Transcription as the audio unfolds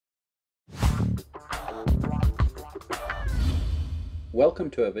Welcome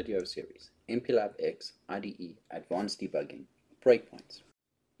to our video series, MPLAB X IDE Advanced Debugging, Breakpoints.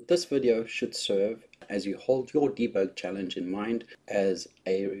 This video should serve as you hold your debug challenge in mind as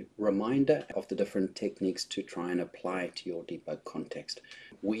a reminder of the different techniques to try and apply to your debug context.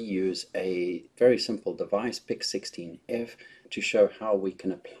 We use a very simple device, PIC16F, to show how we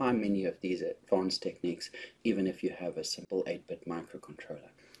can apply many of these advanced techniques even if you have a simple 8-bit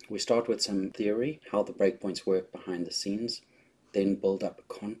microcontroller. We start with some theory, how the breakpoints work behind the scenes, then build up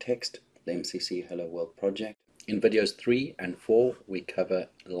a context, the MCC Hello World project. In videos 3 and 4, we cover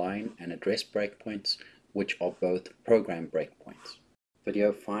line and address breakpoints, which are both program breakpoints.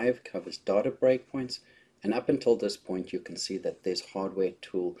 Video 5 covers data breakpoints, and up until this point you can see that there's hardware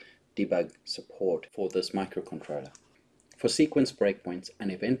tool debug support for this microcontroller. For sequence breakpoints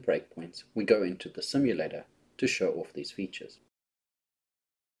and event breakpoints, we go into the simulator to show off these features.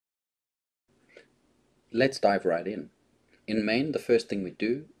 Let's dive right in. In main, the first thing we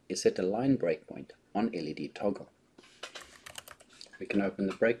do is set a line breakpoint on LED toggle. We can open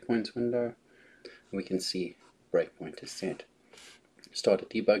the breakpoints window and we can see breakpoint is set. Start a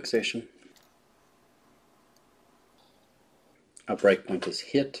debug session. Our breakpoint is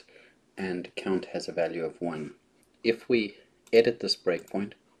hit and count has a value of 1. If we edit this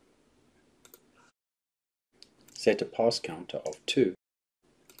breakpoint, set a pass counter of 2,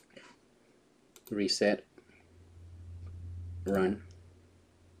 reset, run,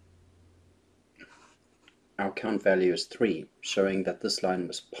 our count value is 3, showing that this line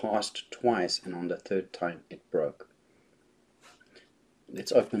was passed twice and on the third time it broke.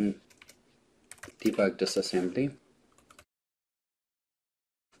 Let's open Debug Disassembly.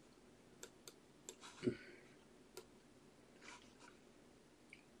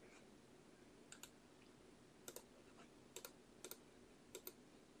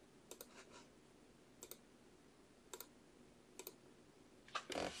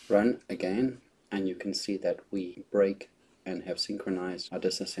 Run again, and you can see that we break and have synchronized our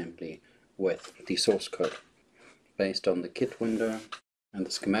disassembly with the source code. Based on the kit window and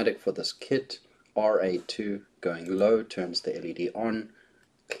the schematic for this kit, RA2 going low turns the LED on,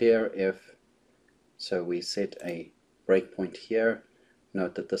 clear if, so we set a breakpoint here.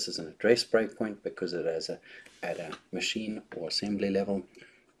 Note that this is an address breakpoint because it is at a machine or assembly level.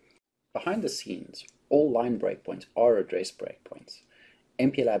 Behind the scenes, all line breakpoints are address breakpoints.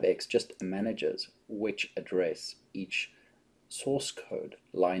 MPLAB X just manages which address each source code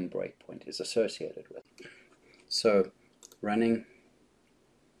line breakpoint is associated with. So running,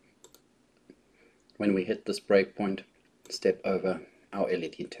 when we hit this breakpoint, step over, our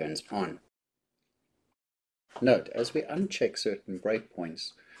LED turns on. Note, as we uncheck certain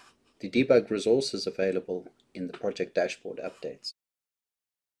breakpoints, the debug resources available in the project dashboard updates.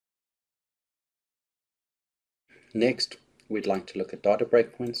 Next, we'd like to look at data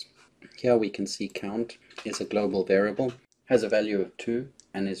breakpoints. Here we can see count is a global variable, has a value of 2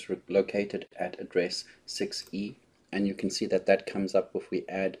 and is located at address 6E, and you can see that that comes up if we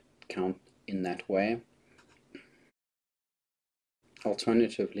add count in that way.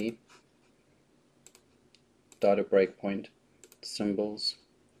 Alternatively, data breakpoint symbols,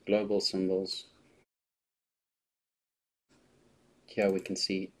 global symbols. Here we can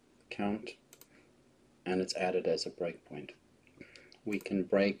see count and it's added as a breakpoint. We can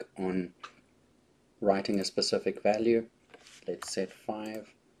break on writing a specific value. Let's set 5.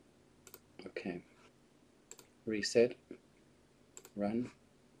 Okay. Reset. Run.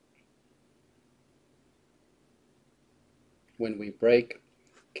 When we break,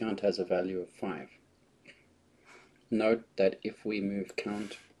 count has a value of 5. Note that if we move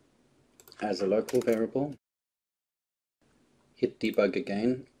count as a local variable, hit debug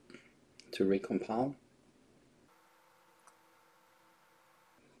again to recompile.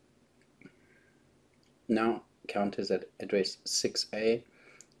 Now count is at address 6A.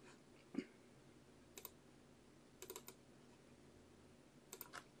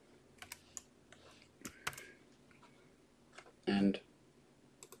 And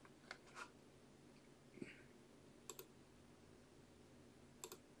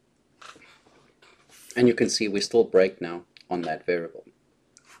you can see we still break now on that variable.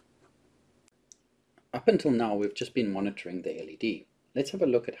 Up until now we've just been monitoring the LED. Let's have a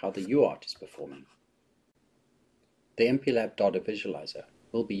look at how the UART is performing. The MPLAB data visualizer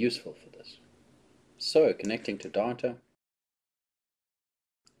will be useful for this. So connecting to data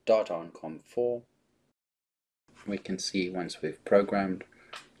on COM4, we can see once we've programmed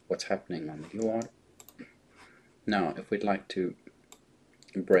what's happening on the UART. Now if we'd like to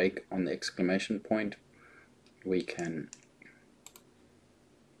break on the exclamation point, we can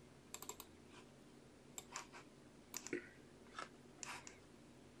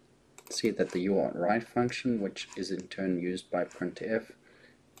see that the URI function, which is in turn used by printf,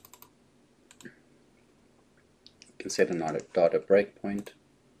 can set another data breakpoint.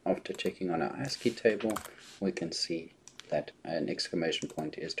 After checking on our ASCII table, we can see that an exclamation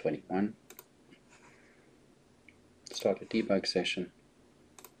point is 21. Start a debug session.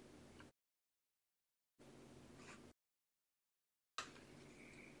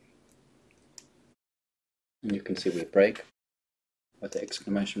 And you can see we break with the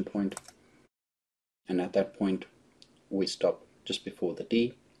exclamation point, and at that point we stop just before the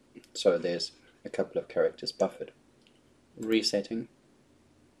D, so there's a couple of characters buffered. Resetting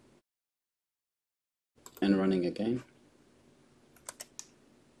and running again,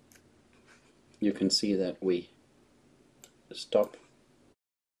 you can see that we stop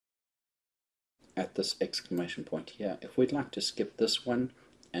at this exclamation point here. If we'd like to skip this one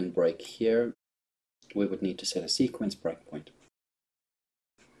and break here, we would need to set a sequence breakpoint.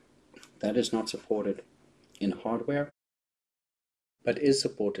 That is not supported in hardware, but is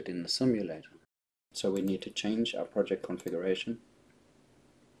supported in the simulator. So we need to change our project configuration.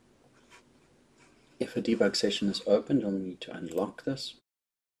 If a debug session is open, you'll need to unlock this.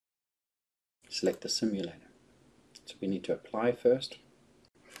 Select the simulator. So we need to apply first.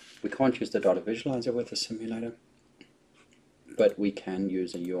 We can't use the data visualizer with the simulator, but we can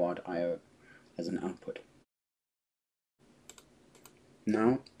use a UART.io as an output.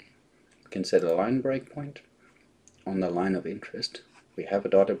 Now we can set a line breakpoint on the line of interest. We have a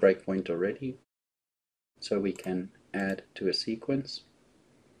data breakpoint already, so we can add to a sequence.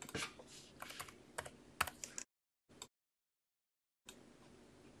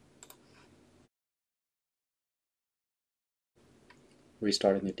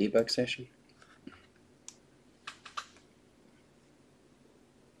 Restarting the debug session.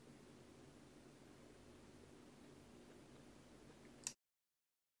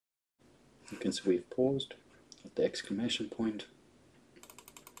 You can see we've paused at the exclamation point.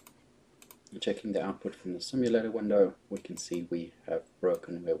 And checking the output from the simulator window, we can see we have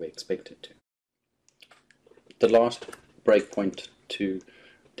broken where we expected to. The last breakpoint to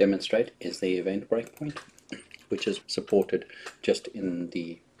demonstrate is the event breakpoint, which is supported just in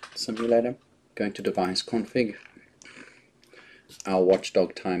the simulator. Going to device config. Our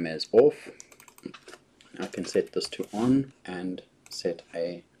watchdog timer is off. I can set this to on and set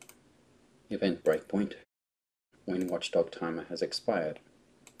a event breakpoint when watchdog timer has expired.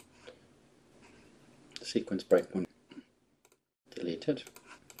 Sequence breakpoint deleted,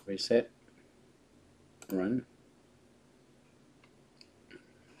 reset, run.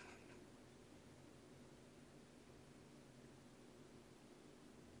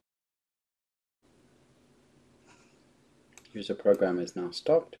 User program is now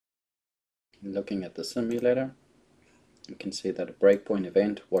stopped. Looking at the simulator, you can see that a breakpoint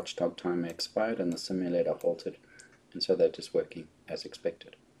event, watchdog timer expired, and the simulator halted, and so that is working as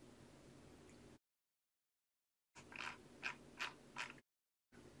expected.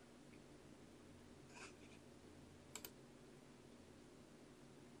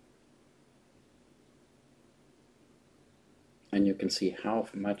 And you can see how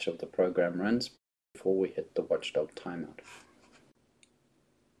much of the program runs before we hit the watchdog timeout.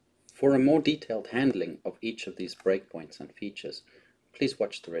 For a more detailed handling of each of these breakpoints and features, please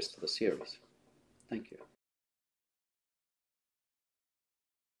watch the rest of the series. Thank you.